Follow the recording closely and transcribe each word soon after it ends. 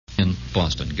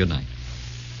Boston. Good night.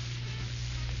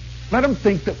 Let them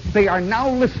think that they are now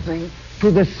listening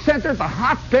to the center, the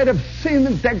hotbed of sin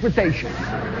and degradation.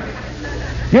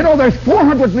 You know, there's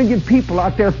 400 million people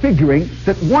out there figuring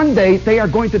that one day they are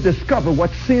going to discover what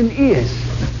sin is.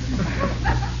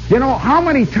 You know, how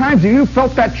many times have you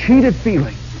felt that cheated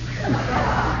feeling?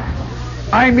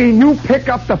 I mean, you pick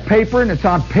up the paper and it's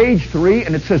on page 3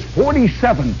 and it says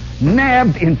 47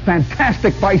 nabbed in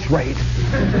fantastic vice raid.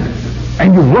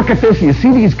 And you look at this and you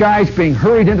see these guys being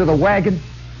hurried into the wagon.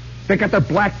 They got their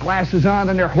black glasses on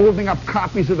and they're holding up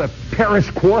copies of the Paris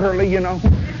Quarterly, you know.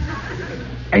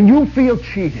 And you feel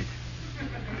cheated.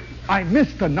 I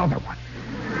missed another one.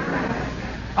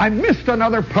 I missed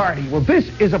another party. Well, this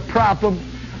is a problem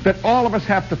that all of us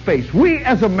have to face. We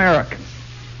as Americans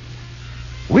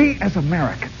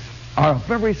are a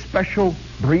very special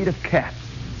breed of cat.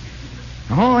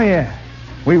 Oh, yeah.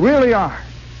 We really are.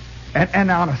 And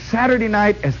on a Saturday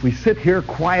night, as we sit here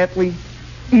quietly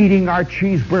eating our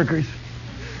cheeseburgers,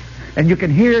 and you can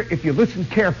hear, if you listen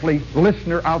carefully,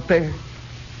 listener out there,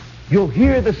 you'll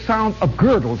hear the sound of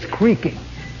girdles creaking.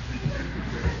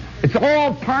 It's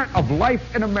all part of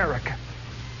life in America.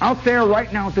 Out there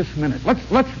right now at this minute.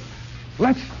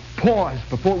 Let's pause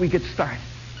before we get started.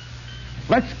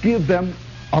 Let's give them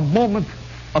a moment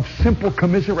of simple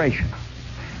commiseration.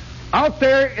 Out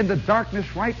there in the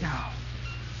darkness right now,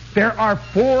 there are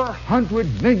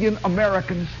 400 million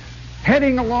Americans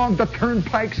heading along the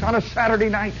turnpikes on a Saturday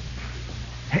night,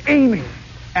 aiming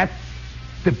at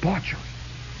debauchery.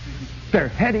 They're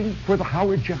heading for the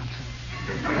Howard Johnson.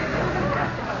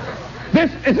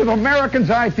 This is an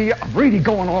American's idea of really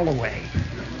going all the way.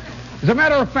 As a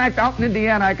matter of fact, out in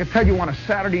Indiana, I can tell you on a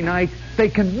Saturday night, they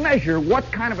can measure what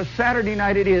kind of a Saturday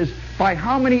night it is by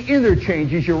how many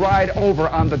interchanges you ride over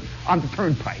on the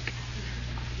turnpike.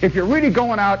 If you're really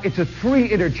going out, it's a 3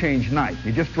 interchange night.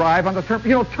 You just drive on the turnpike.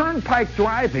 You know, turnpike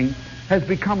driving has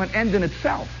become an end in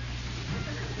itself.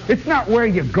 It's not where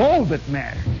you go that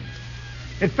matters.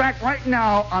 In fact, right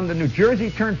now on the New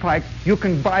Jersey Turnpike, you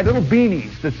can buy little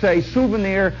beanies that say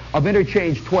souvenir of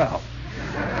interchange 12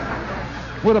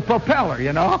 with a propeller,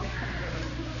 you know.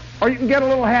 Or you can get a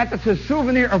little hat that says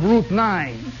souvenir of Route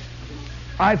 9.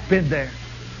 I've been there.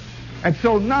 And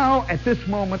so now, at this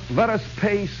moment, let us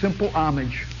pay simple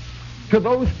homage to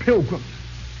those pilgrims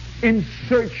in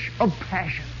search of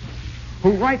passion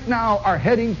who right now are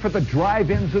heading for the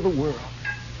drive-ins of the world,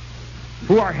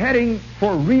 who are heading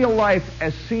for real life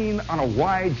as seen on a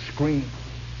wide screen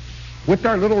with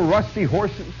their little rusty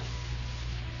horses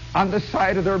on the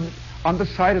side of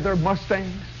their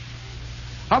Mustangs.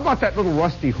 How about that little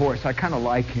rusty horse? I kind of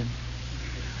like him.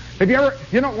 Have you ever,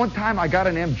 you know, one time I got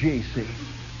an MGC,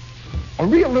 a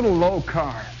real little low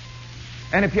car.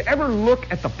 And if you ever look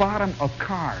at the bottom of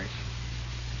cars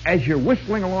as you're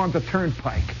whistling along the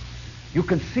turnpike, you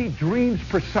can see dreams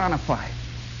personified.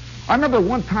 I remember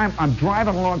one time I'm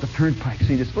driving along the turnpike,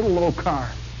 see this little low car,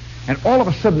 and all of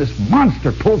a sudden this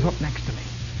monster pulls up next to me.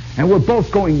 And we're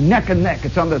both going neck and neck.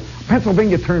 It's on the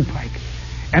Pennsylvania Turnpike.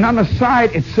 And on the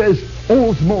side it says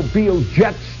Oldsmobile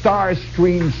Jet Star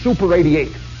Stream Super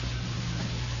 88.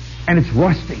 And it's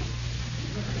rusty.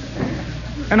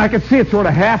 And I could see it sort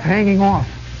of half hanging off.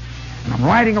 And I'm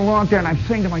riding along there and I'm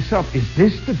saying to myself, is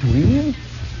this the dream?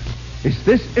 Is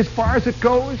this as far as it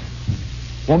goes?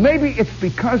 Well, maybe it's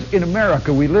because in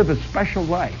America we live a special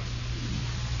life.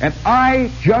 And I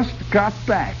just got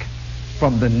back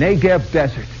from the Negev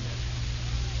Desert.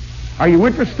 Are you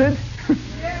interested? All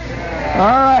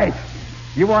right.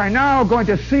 You are now going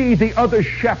to see the other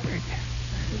shepherd.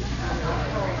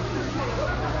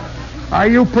 Are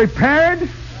you prepared?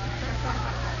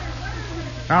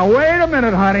 Now, wait a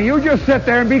minute, honey. You just sit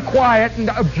there and be quiet and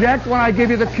object when I give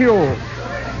you the cue.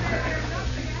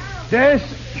 Just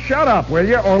shut up, will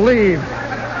you, or leave.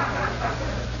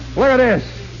 Look at this.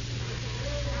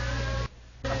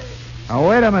 Now,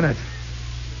 wait a minute.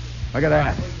 Look at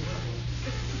that.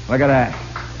 Look at that.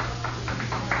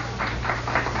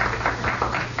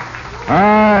 All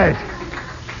right.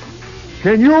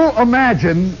 Can you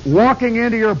imagine walking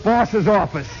into your boss's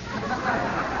office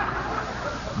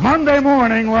Monday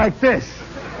morning like this?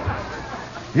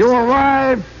 You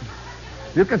arrive,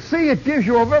 you can see it gives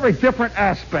you a very different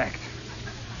aspect.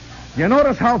 You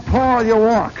notice how tall you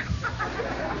walk.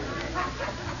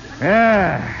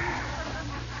 Yeah.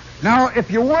 Now, if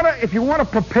you want to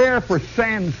prepare for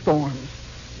sandstorms,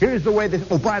 here's the way this.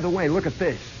 Oh, by the way, look at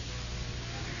this.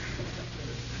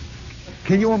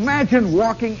 Can you imagine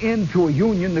walking into a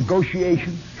union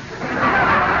negotiation?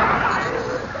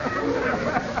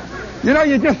 You know,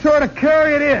 you just sort of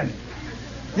carry it in.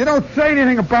 You don't say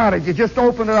anything about it. You just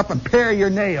open it up and pare your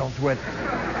nails with it.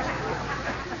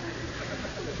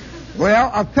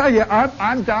 Well, I'll tell you,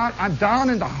 I'm down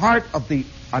in the heart of the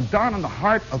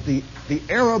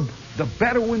Arab, the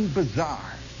Bedouin Bazaar,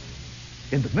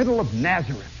 in the middle of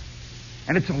Nazareth.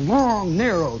 And it's a long,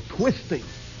 narrow, twisting,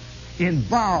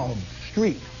 involved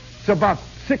street. It's about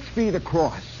 6 feet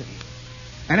across, see?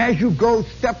 And as you go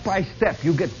step by step,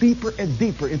 you get deeper and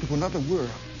deeper into another world.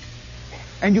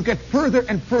 And you get further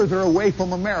and further away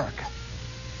from America.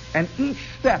 And each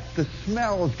step, the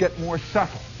smells get more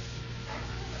subtle.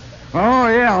 Oh,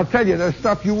 yeah, I'll tell you, there's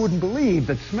stuff you wouldn't believe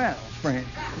that smells, friend.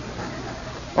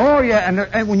 Oh, yeah,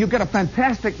 and when you get a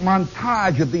fantastic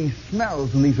montage of these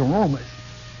smells and these aromas,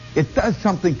 it does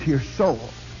something to your soul.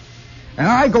 And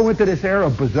I go into this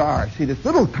Arab bazaar, see this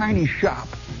little tiny shop.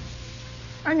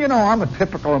 And you know, I'm a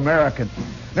typical American.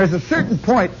 There's a certain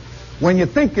point when you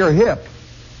think you're hip,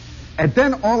 and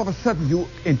then all of a sudden you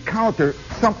encounter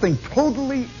something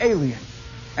totally alien,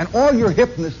 and all your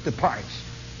hipness departs.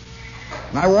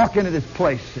 And I walk into this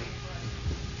place, see,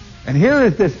 and here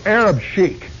is this Arab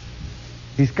sheik.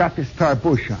 He's got this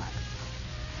tarbouch on.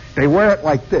 They wear it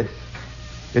like this.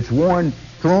 It's worn,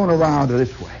 thrown around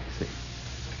this way, see.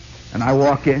 And I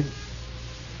walk in,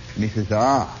 and he says,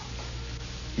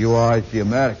 you are the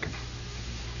American.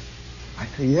 I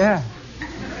say, yeah.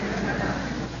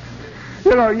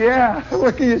 You know, yeah,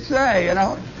 what can you say, you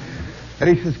know? And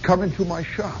he says, come into my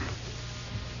shop.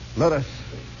 Let us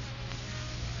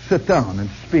sit down and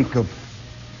speak of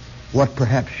what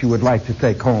perhaps you would like to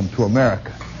take home to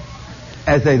America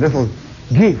as a little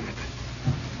gift.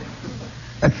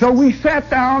 And so we sat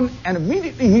down, and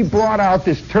immediately he brought out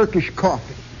this Turkish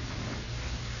coffee.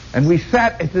 And we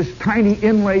sat at this tiny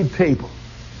inlaid table.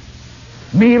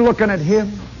 Me looking at him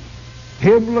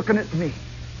looking at me.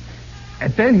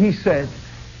 And then he said,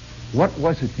 what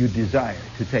was it you desired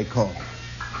to take home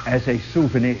as a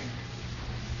souvenir?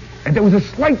 And there was a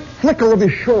slight flicker of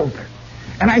his shoulder.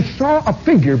 And I saw a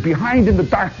figure behind in the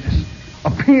darkness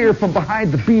appear from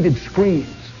behind the beaded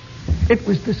screens. It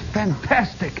was this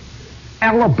fantastic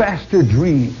alabaster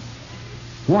dream.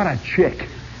 What a chick.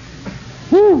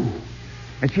 Woo!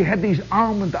 And she had these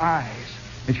almond eyes.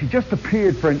 And she just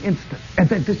appeared for an instant and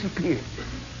then disappeared.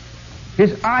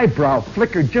 His eyebrow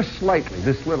flickered just slightly,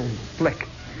 this little flick.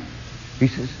 He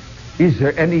says, is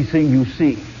there anything you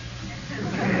see?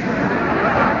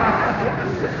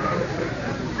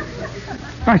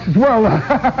 I says, well,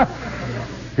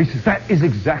 he says, that is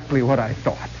exactly what I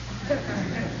thought.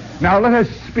 Now let us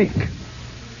speak.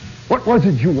 What was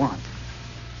it you want?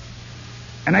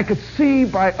 And I could see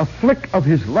by a flick of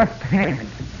his left hand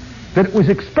that it was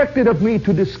expected of me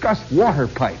to discuss water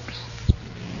pipes,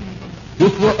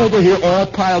 which were over here all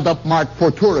piled up marked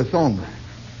for tourists only.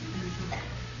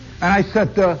 And I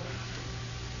said,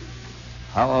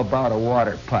 how about a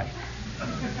water pipe?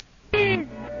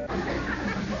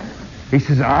 He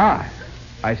says,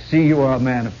 I see you are a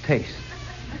man of taste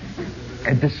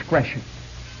and discretion.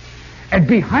 And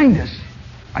behind us,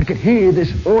 I could hear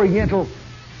this Oriental,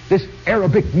 this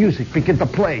Arabic music begin to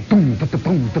play. Boom, da, da,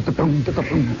 boom, da, da, boom, da, da,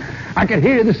 boom. I could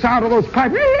hear the sound of those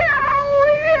pipes.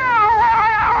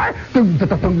 Boom, da,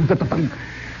 da, boom, da, da, boom.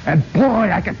 And boy,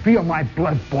 I could feel my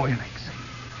blood boiling.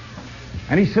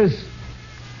 And he says,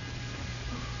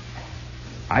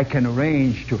 I can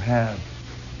arrange to have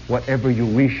whatever you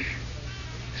wish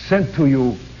sent to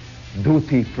you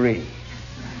duty-free.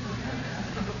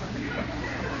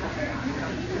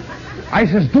 I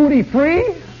says,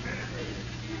 duty-free?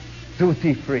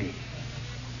 Duty-free.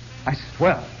 I says,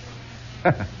 well.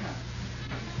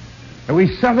 And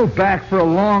we settled back for a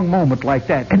long moment like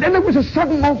that. And then there was a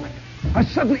sudden moment, a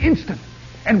sudden instant.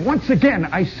 And once again,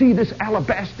 I see this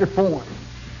alabaster form.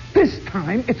 This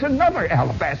time, it's another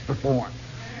alabaster form.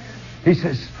 He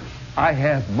says, I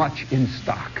have much in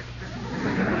stock.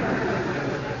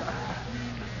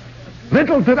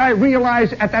 Little did I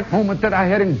realize at that moment that I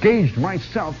had engaged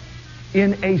myself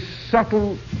in a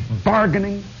subtle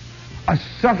bargaining, a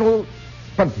subtle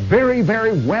but very,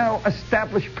 very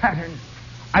well-established pattern.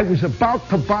 I was about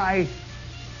to buy,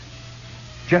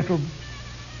 gentlemen,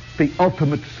 the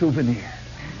ultimate souvenir.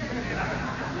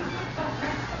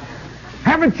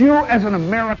 Haven't you, as an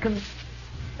American,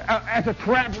 as a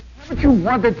traveler, haven't you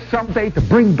wanted someday to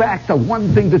bring back the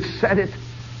one thing that said it?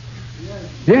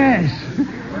 Yes.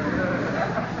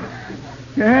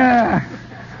 Yeah.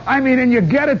 I mean, and you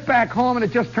get it back home and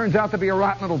it just turns out to be a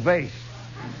rotten little vase.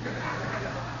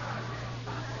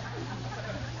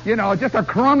 You know, just a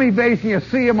crummy vase, and you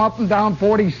see them up and down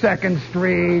 42nd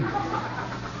Street.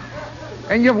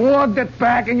 And you've lugged it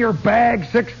back in your bag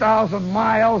 6,000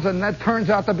 miles, and that turns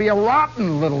out to be a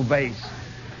rotten little vase.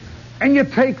 And you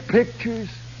take pictures.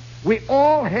 We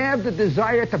all have the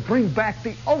desire to bring back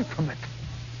the ultimate.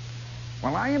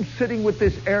 Well, I am sitting with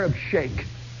this Arab sheikh,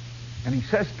 and he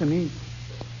says to me,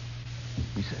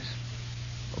 he says,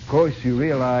 of course you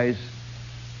realize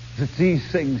that these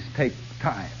things take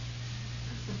time.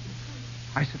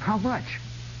 I said, how much?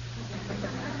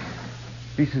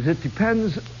 He says, it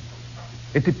depends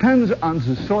on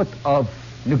the sort of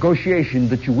negotiation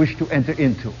that you wish to enter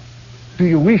into. Do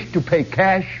you wish to pay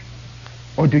cash,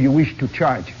 or do you wish to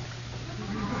charge?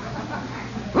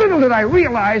 Little did I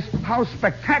realize how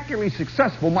spectacularly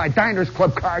successful my Diners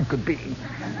Club card could be.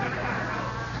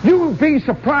 You would be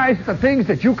surprised at the things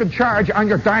that you can charge on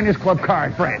your Diners Club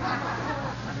card, friends.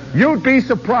 You'd be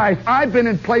surprised. I've been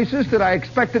in places that I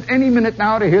expected any minute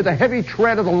now to hear the heavy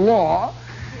tread of the law,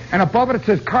 and above it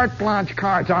says carte blanche,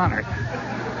 cards honored.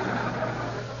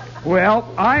 Well,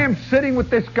 I am sitting with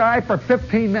this guy for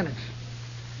 15 minutes,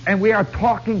 and we are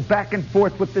talking back and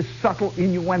forth with this subtle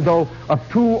innuendo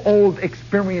of two old,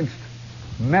 experienced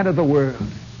men of the world.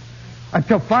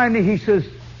 Until finally he says,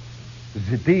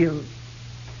 the deal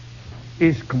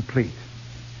is complete.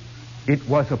 It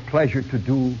was a pleasure to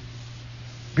do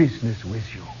business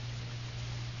with you.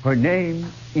 Her name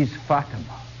is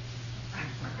Fatima.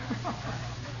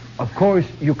 Of course,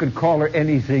 you can call her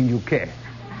anything you care.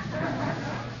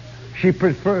 She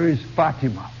prefers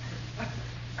Fatima.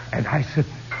 And I said,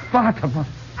 Fatima?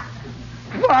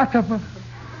 Fatima?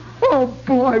 Oh,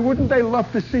 boy, wouldn't they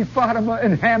love to see Fatima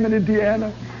in Hammond,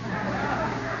 Indiana?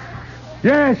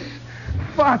 Yes,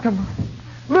 Fatima.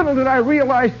 Little did I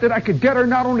realize that I could get her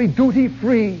not only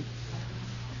duty-free,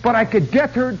 but I could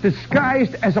get her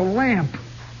disguised as a lamp.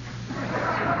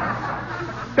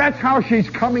 That's how she's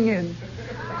coming in.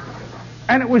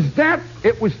 And it was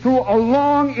through a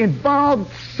long,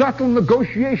 involved, subtle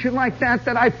negotiation like that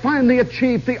I finally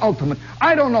achieved the ultimate.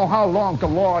 I don't know how long the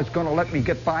law is going to let me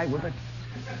get by with it.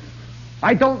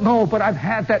 I don't know, but I've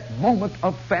had that moment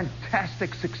of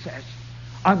fantastic success.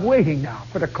 I'm waiting now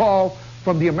for the call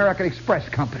from the American Express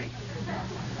Company.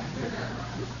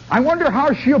 I wonder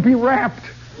how she'll be wrapped.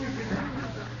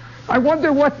 I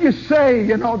wonder what you say,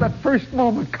 that first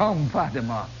moment. Come,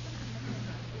 Fatima.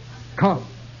 Come.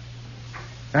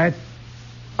 And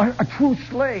a true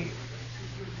slave.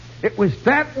 It was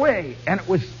that way, and it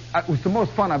was the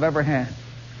most fun I've ever had.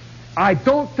 I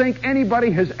don't think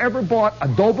anybody has ever bought a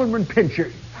Doberman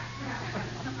Pinscher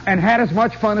and had as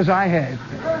much fun as I had.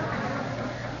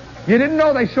 You didn't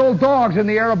know they sold dogs in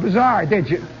the Arab Bazaar, did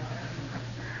you?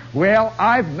 Well,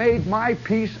 I've made my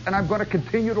peace, and I'm going to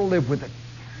continue to live with it.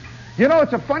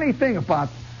 It's a funny thing about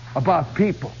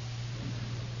people.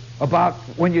 About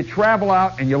when you travel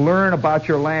out and you learn about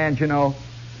your land,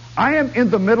 I am in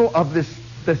the middle of this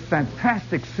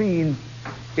fantastic scene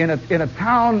in a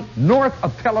town north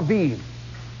of Tel Aviv.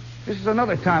 This is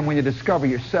another time when you discover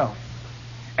yourself.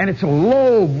 And it's a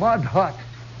low mud hut.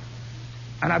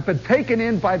 And I've been taken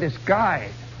in by this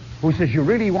guide who says, you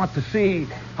really want to see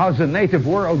how the native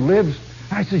world lives?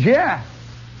 And I says, yeah.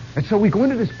 And so we go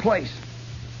into this place.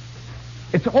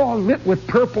 It's all lit with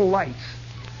purple lights.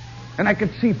 And I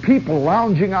could see people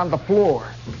lounging on the floor.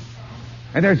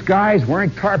 And there's guys wearing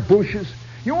tarbushes.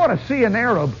 You ought to see an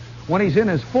Arab when he's in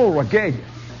his full regalia.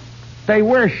 They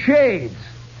wear shades.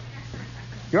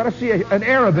 You ought to see an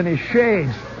Arab in his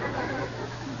shades.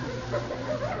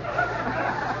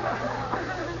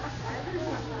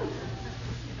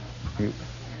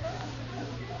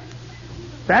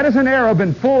 That is an Arab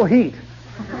in full heat.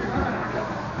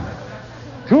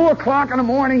 2 o'clock in the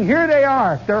morning, here they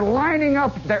are. They're lining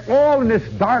up. They're all in this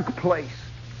dark place.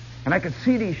 And I can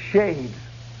see these shades.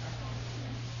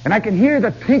 And I can hear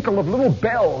the tinkle of little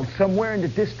bells somewhere in the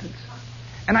distance.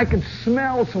 And I can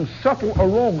smell some subtle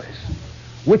aromas,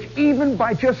 which even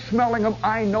by just smelling them,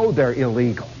 I know they're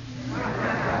illegal.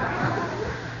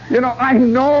 I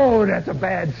know that's a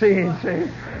bad scene,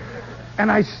 see? And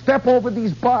I step over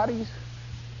these bodies.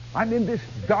 I'm in this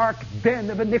dark den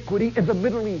of iniquity in the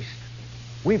Middle East.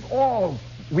 We've all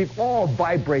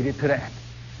vibrated to that.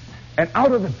 And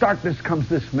out of the darkness comes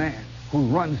this man who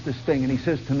runs this thing, and he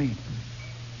says to me,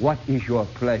 what is your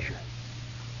pleasure?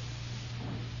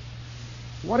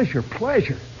 What is your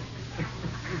pleasure?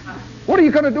 What are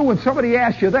you going to do when somebody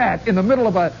asks you that in the middle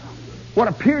of what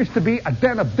appears to be a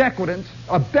den of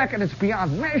decadence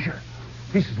beyond measure?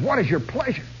 He says, what is your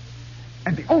pleasure?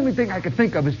 And the only thing I could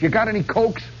think of is, you got any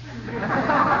Cokes?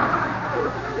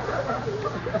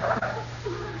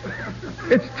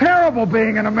 It's terrible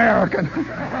being an American.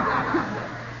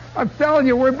 I'm telling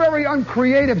you, we're very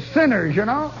uncreative sinners,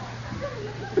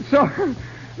 So,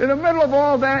 in the middle of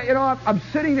all that, I'm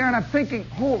sitting there and I'm thinking,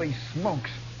 holy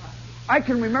smokes. I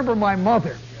can remember my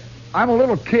mother. I'm a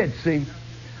little kid, see.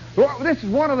 Well, this is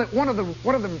one of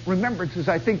the remembrances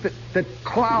I think that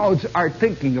clouds are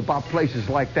thinking about places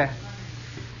like that.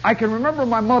 I can remember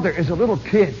my mother as a little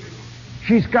kid.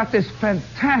 She's got this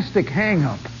fantastic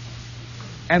hang-up.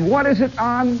 And what is it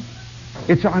on?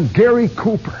 It's on Gary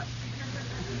Cooper.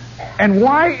 And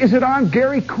why is it on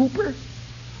Gary Cooper?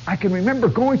 I can remember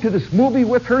going to this movie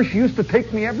with her. She used to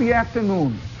take me every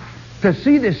afternoon to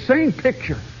see this same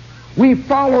picture. We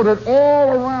followed it all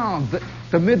around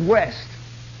the Midwest.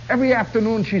 Every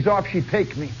afternoon she's off, she'd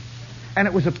take me. And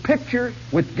it was a picture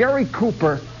with Gary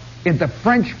Cooper in the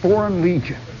French Foreign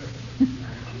Legion.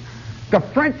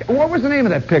 What was the name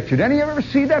of that picture? Did any of you ever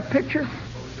see that picture?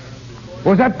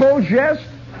 Was that Beau Geste?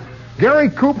 Gary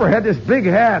Cooper had this big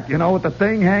hat, with the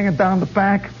thing hanging down the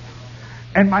back.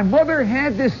 And my mother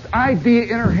had this idea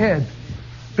in her head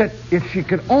that if she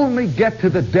could only get to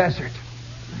the desert,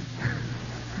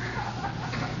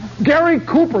 Gary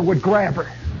Cooper would grab her.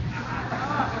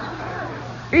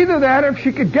 Either that, or if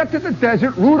she could get to the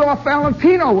desert, Rudolph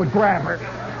Valentino would grab her.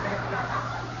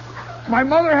 My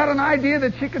mother had an idea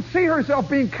that she could see herself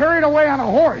being carried away on a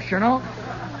horse,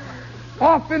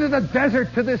 off into the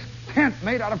desert to this tent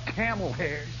made out of camel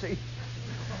hair, see?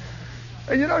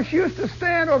 And she used to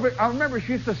stand over, I remember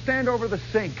she used to stand over the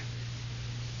sink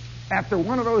after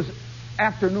one of those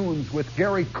afternoons with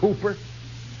Gary Cooper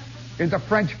in the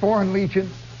French Foreign Legion,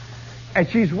 and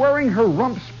she's wearing her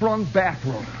rump-sprung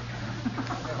bathrobe.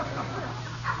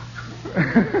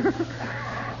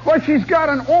 But she's got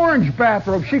an orange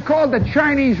bathrobe. She called the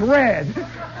Chinese red.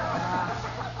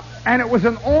 And it was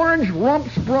an orange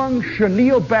rump-sprung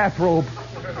chenille bathrobe.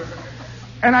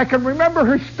 And I can remember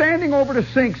her standing over the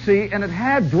sink, see, and it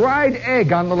had dried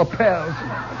egg on the lapels.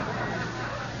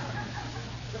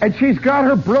 And she's got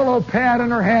her Brillo pad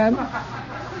in her hand.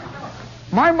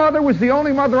 My mother was the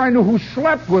only mother I knew who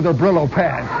slept with her Brillo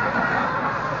pad.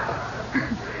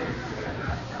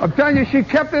 I'm telling you, she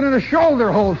kept it in a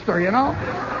shoulder holster,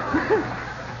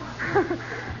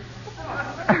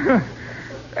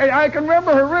 I can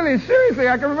remember her really, seriously,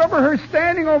 I can remember her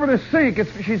standing over the sink.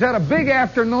 She's had a big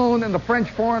afternoon in the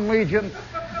French Foreign Legion.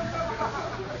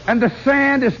 And the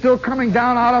sand is still coming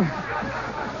down out of...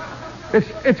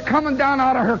 It's coming down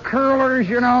out of her curlers,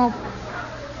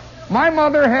 My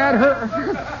mother had her...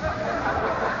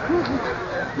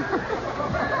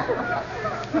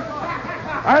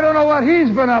 I don't know what he's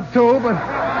been up to, but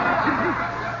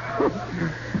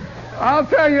I'll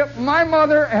tell you, my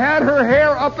mother had her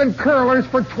hair up in curlers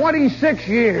for 26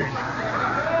 years.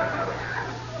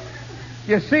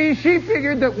 You see, she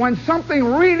figured that when something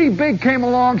really big came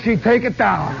along, she'd take it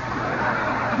down.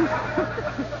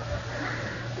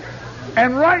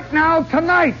 And right now,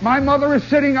 tonight, my mother is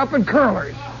sitting up in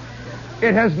curlers.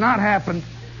 It has not happened.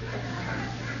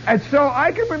 And so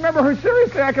I can remember her,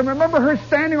 seriously, I can remember her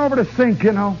standing over the sink,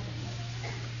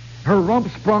 her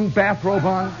rump-sprung bathrobe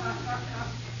on,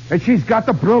 and she's got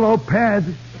the Brillo pad.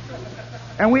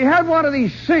 And we had one of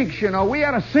these sinks, we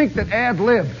had a sink that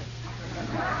ad-libbed.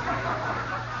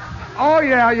 Oh,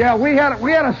 yeah, we had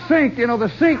a sink,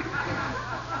 the sink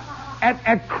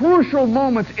at crucial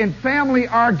moments in family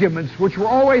arguments, which were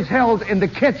always held in the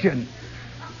kitchen.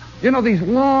 These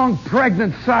long,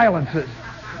 pregnant silences.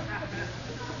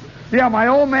 Yeah, my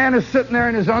old man is sitting there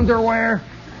in his underwear.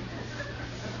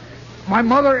 My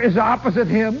mother is opposite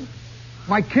him.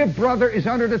 My kid brother is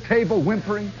under the table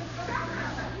whimpering.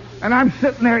 And I'm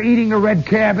sitting there eating the red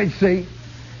cabbage, see?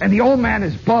 And the old man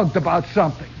is bugged about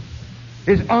something.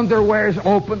 His underwear is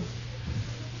open.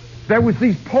 There was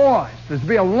these pause. There'd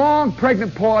be a long,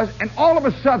 pregnant pause, and all of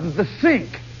a sudden, the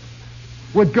sink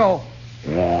would go...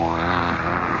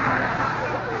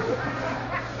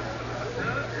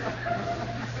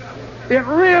 It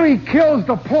really kills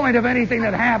the point of anything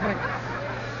that's happening.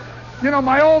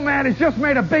 My old man has just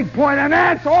made a big point, and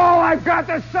that's all I've got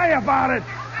to say about it.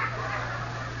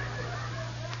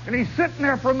 And he's sitting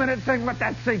there for a minute saying, let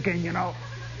that sink in,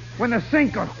 When the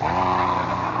sink goes,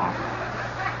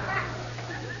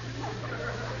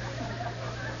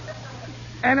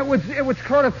 and it would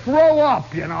sort of throw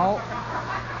up,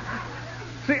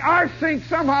 See, our sink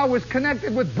somehow was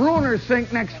connected with Bruner's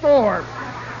sink next door.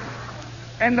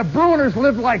 And the Bruners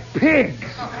lived like pigs.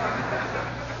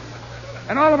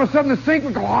 And all of a sudden the sink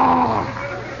would go,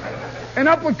 and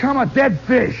up would come a dead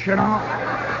fish, Or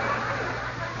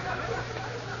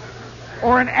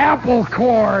an apple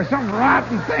core, or some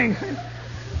rotten thing.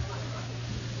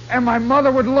 And my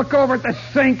mother would look over at the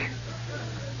sink,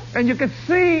 and you could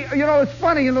see, it's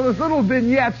funny, those little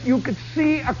vignettes, you could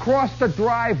see across the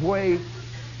driveway,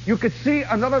 you could see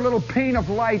another little pane of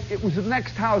light. It was the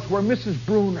next house where Mrs.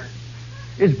 Bruner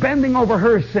is bending over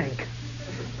her sink.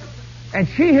 And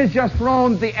she has just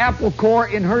thrown the apple core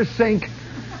in her sink,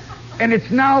 and it's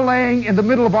now laying in the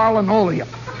middle of our linoleum.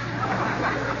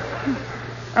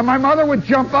 And my mother would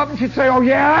jump up and she'd say, "Oh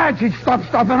yeah," and she'd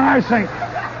stuff in our sink.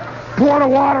 Pour the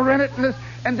water in it,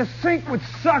 and the sink would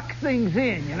suck things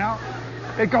in, you know.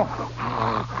 It'd go,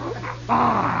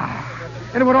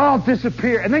 and it would all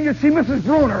disappear. And then you'd see Mrs.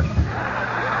 Bruner.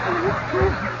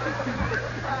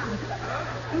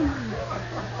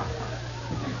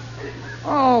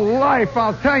 Oh, life,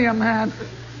 I'll tell you, man.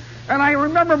 And I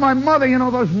remember my mother, you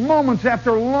know, those moments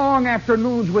after long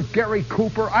afternoons with Gary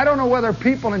Cooper. I don't know whether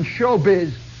people in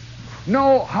showbiz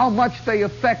know how much they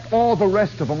affect all the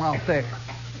rest of them out there.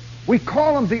 We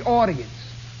call them the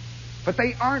audience, but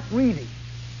they aren't really.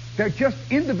 They're just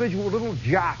individual little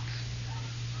jocks,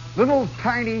 little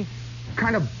tiny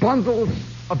kind of bundles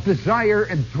of desire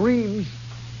and dreams,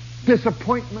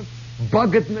 disappointment,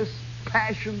 buggedness,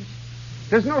 passions.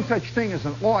 There's no such thing as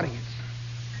an audience.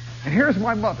 And here's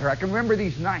my mother. I can remember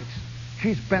these nights.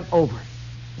 She's bent over.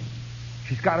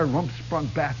 She's got her rump-sprung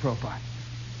bathrobe on.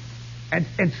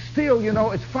 And still, you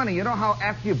know, it's funny. You know how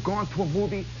after you've gone to a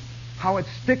movie, how it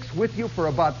sticks with you for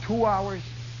about 2 hours?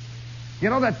 You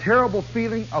know that terrible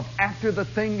feeling of after the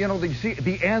thing, you know, you see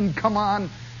the end come on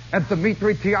and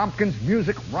Dmitri Tiomkin's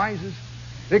music rises.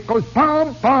 It goes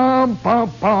bum, bum,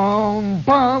 bum, bum,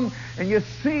 bum. And you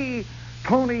see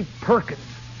Tony Perkins,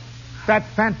 that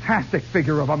fantastic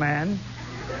figure of a man.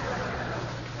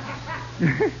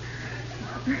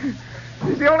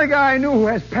 He's the only guy I knew who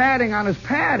has padding on his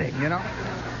padding, you know.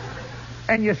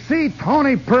 And you see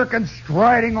Tony Perkins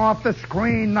striding off the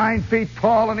screen 9 feet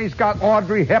tall, and he's got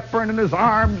Audrey Hepburn in his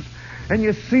arms, and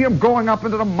you see him going up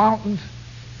into the mountains,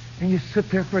 and you sit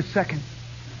there for a second,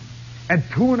 and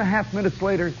 2.5 minutes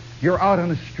later, you're out on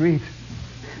the street.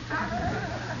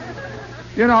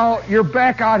 You know, you're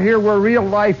back out here where real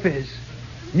life is.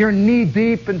 You're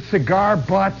knee-deep in cigar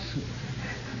butts.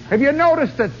 Have you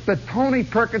noticed that Tony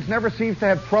Perkins never seems to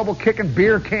have trouble kicking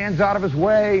beer cans out of his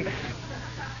way?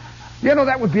 You know,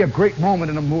 that would be a great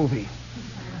moment in a movie.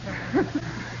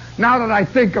 Now that I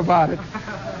think about it.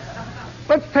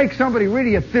 Let's take somebody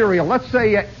really ethereal. Let's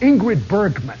say Ingrid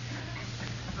Bergman.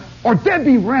 Or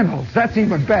Debbie Reynolds. That's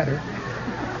even better.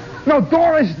 No,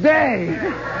 Doris Day.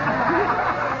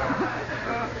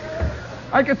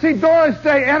 I could see Doris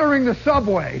Day entering the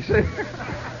subway.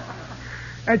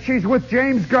 And she's with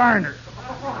James Garner.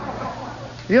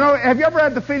 You know, have you ever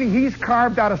had the feeling he's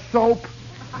carved out of soap?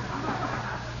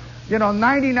 You know,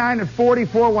 99 and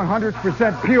 44,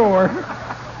 100% pure.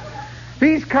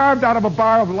 He's carved out of a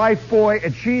bar of Lifebuoy,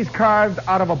 and she's carved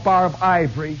out of a bar of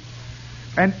Ivory.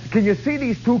 And can you see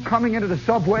these two coming into the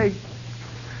subway?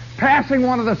 Passing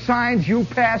one of the signs you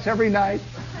pass every night.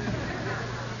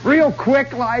 Real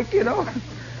quick, like, you know.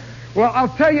 Well, I'll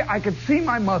tell you, I could see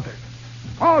my mother.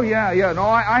 Oh, yeah. No,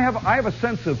 I have a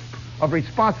sense of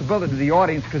responsibility to the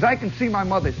audience, because I can see my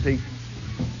mother, see.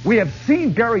 We have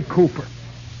seen Gary Cooper.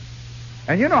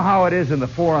 And you know how it is in the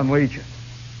Foreign Legion.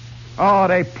 Oh,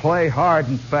 they play hard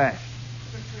and fast.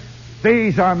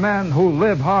 These are men who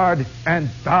live hard and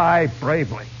die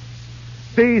bravely.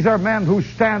 These are men who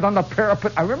stand on the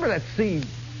parapet. I remember that scene.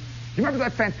 You remember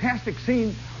that fantastic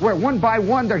scene where one by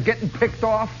one they're getting picked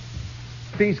off?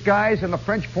 These guys in the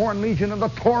French Foreign Legion and the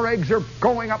Tuaregs are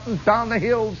going up and down the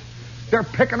hills. They're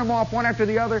picking them off one after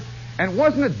the other. And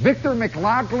wasn't it Victor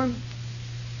McLaughlin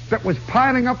that was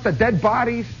piling up the dead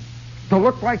bodies to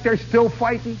look like they're still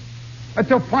fighting?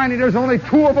 Until finally there's only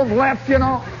 2 of them left, you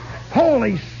know.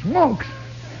 Holy smokes.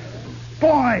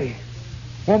 Boy.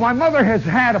 Well, my mother has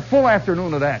had a full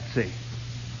afternoon of that, see.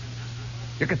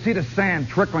 You could see the sand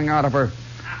trickling out of her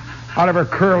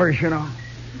curlers, you know.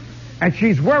 And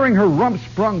she's wearing her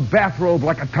rump-sprung bathrobe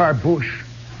like a tarbouche.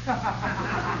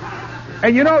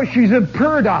 And you know, she's in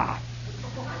Purda.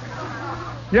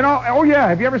 You know, oh yeah,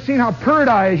 have you ever seen how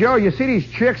Purda is? You see these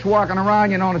chicks walking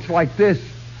around, you know, and it's like this.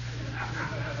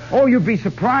 Oh, you'd be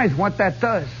surprised what that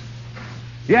does.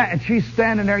 Yeah, and she's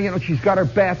standing there, you know, she's got her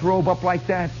bathrobe up like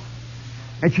that.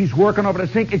 And she's working over the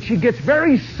sink, and she gets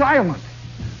very silent.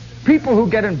 People who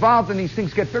get involved in these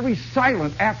things get very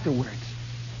silent afterwards.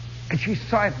 And she's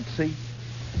silent, see?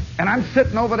 And I'm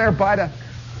sitting over there by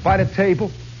the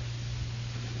table.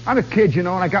 I'm a kid, you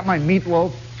know, and I got my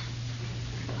meatloaf.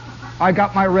 I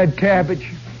got my red cabbage.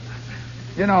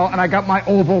 You know, and I got my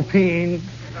Ovaltine.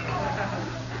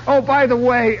 Oh, by the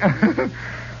way,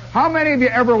 how many of you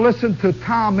ever listened to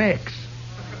Tom Mix?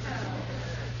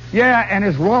 Yeah, and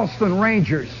his Ralston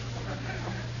Rangers.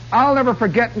 I'll never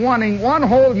forget wanting one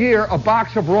whole year a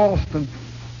box of Ralston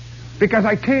because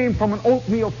I came from an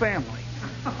oatmeal family.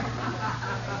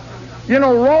 You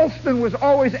know, Ralston was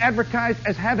always advertised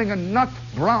as having a nut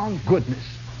brown goodness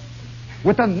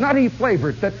with a nutty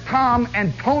flavor that Tom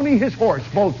and Tony, his horse,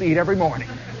 both eat every morning.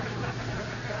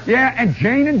 Yeah, and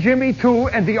Jane and Jimmy, too,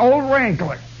 and the old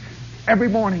Wrangler every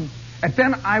morning. And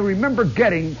then I remember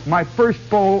getting my first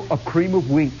bowl of cream of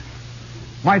wheat,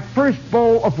 my first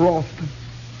bowl of Ralston,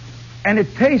 and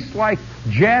it tastes like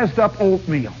jazzed up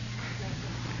oatmeal.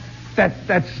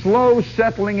 That slow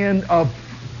settling in of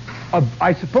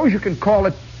I suppose you can call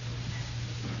it,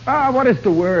 what is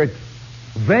the word?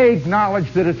 Vague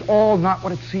knowledge that it's all not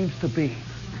what it seems to be.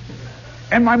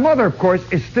 And my mother, of course,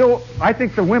 is still, I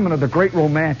think the women are the great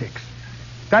romantics.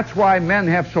 That's why men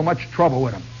have so much trouble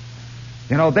with them.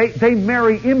 You know, they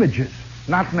marry images,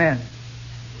 not men.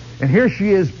 And here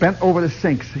she is bent over the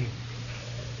sink, see?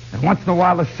 And once in a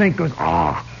while the sink goes,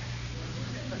 ah.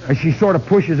 And she sort of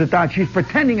pushes it down. She's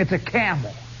pretending it's a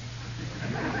camel.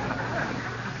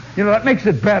 You know, that makes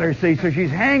it better, see? So she's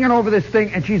hanging over this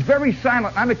thing, and she's very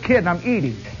silent. I'm a kid, and I'm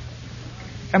eating.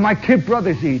 And my kid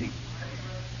brother's eating.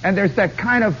 And there's that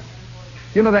kind of,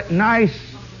 you know, that nice,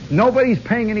 nobody's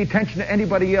paying any attention to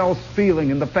anybody else feeling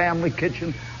in the family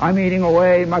kitchen. I'm eating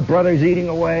away, my brother's eating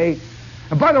away.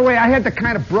 And by the way, I had the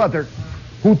kind of brother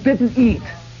who didn't eat.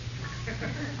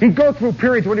 He'd go through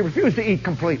periods when he refused to eat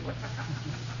completely.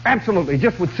 Absolutely,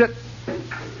 just would sit.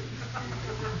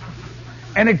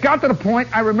 And it got to the point,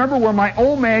 I remember where my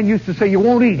old man used to say, "You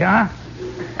won't eat, huh?"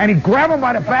 And he'd grab him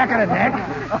by the back of the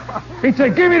neck. He'd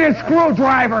say, "Give me this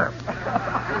screwdriver."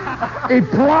 He'd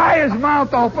pry his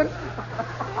mouth open,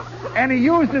 and he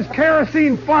used his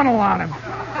kerosene funnel on him.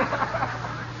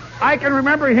 I can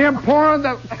remember him pouring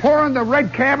the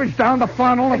red cabbage down the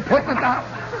funnel and putting it down.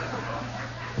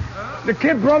 The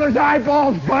kid brother's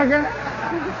eyeballs bugging.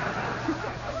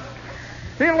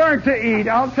 He learned to eat,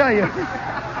 I'll tell you.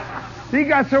 He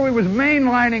got so he was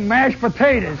mainlining mashed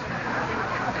potatoes.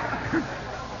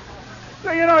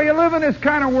 So, you know, you live in this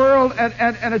kind of world,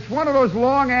 and it's one of those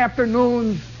long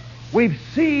afternoons. We've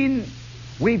seen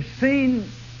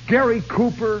Gary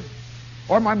Cooper,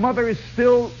 or my mother is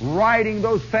still riding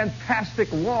those fantastic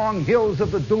long hills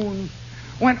of the dunes,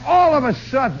 when all of a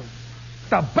sudden,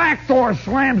 the back door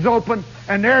slams open,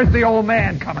 and there's the old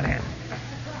man coming in.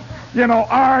 You know,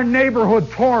 our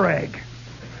neighborhood Tuareg,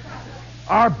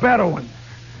 our Bedouin.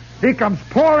 He comes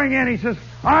pouring in, he says,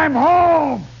 "I'm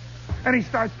home!" And he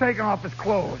starts taking off his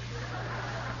clothes.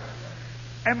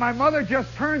 And my mother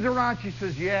just turns around, she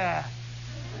says, "Yeah."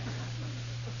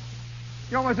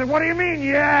 You know, I said, "What do you mean,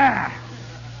 yeah?"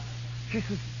 She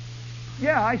says,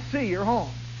 "Yeah, I see, you're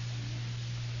home.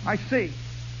 I see."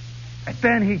 And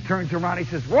then he turns around, he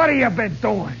says, "What have you been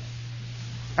doing?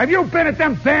 Have you been at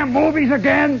them damn movies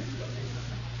again?"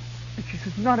 And she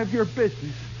says, "None of your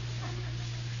business."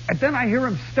 And then I hear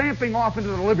him stamping off into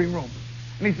the living room.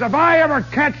 And he says, "If I ever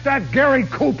catch that Gary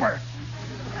Cooper,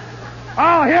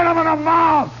 I'll hit him in the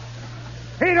mouth.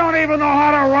 He don't even know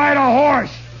how to ride a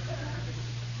horse."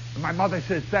 And my mother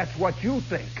says, "That's what you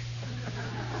think."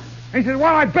 He says,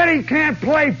 "Well, I bet he can't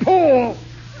play pool."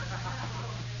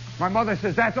 My mother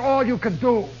says, "That's all you can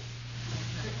do."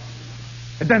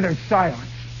 And then there's silence.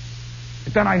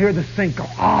 And then I hear the sink go,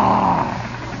 "Ah."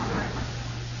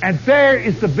 And there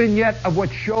is the vignette of what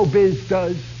showbiz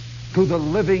does to the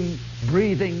living,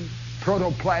 breathing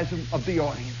protoplasm of the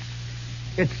audience.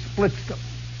 It splits them.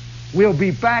 We'll be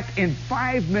back in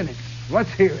 5 minutes.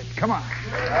 Let's hear it. Come on.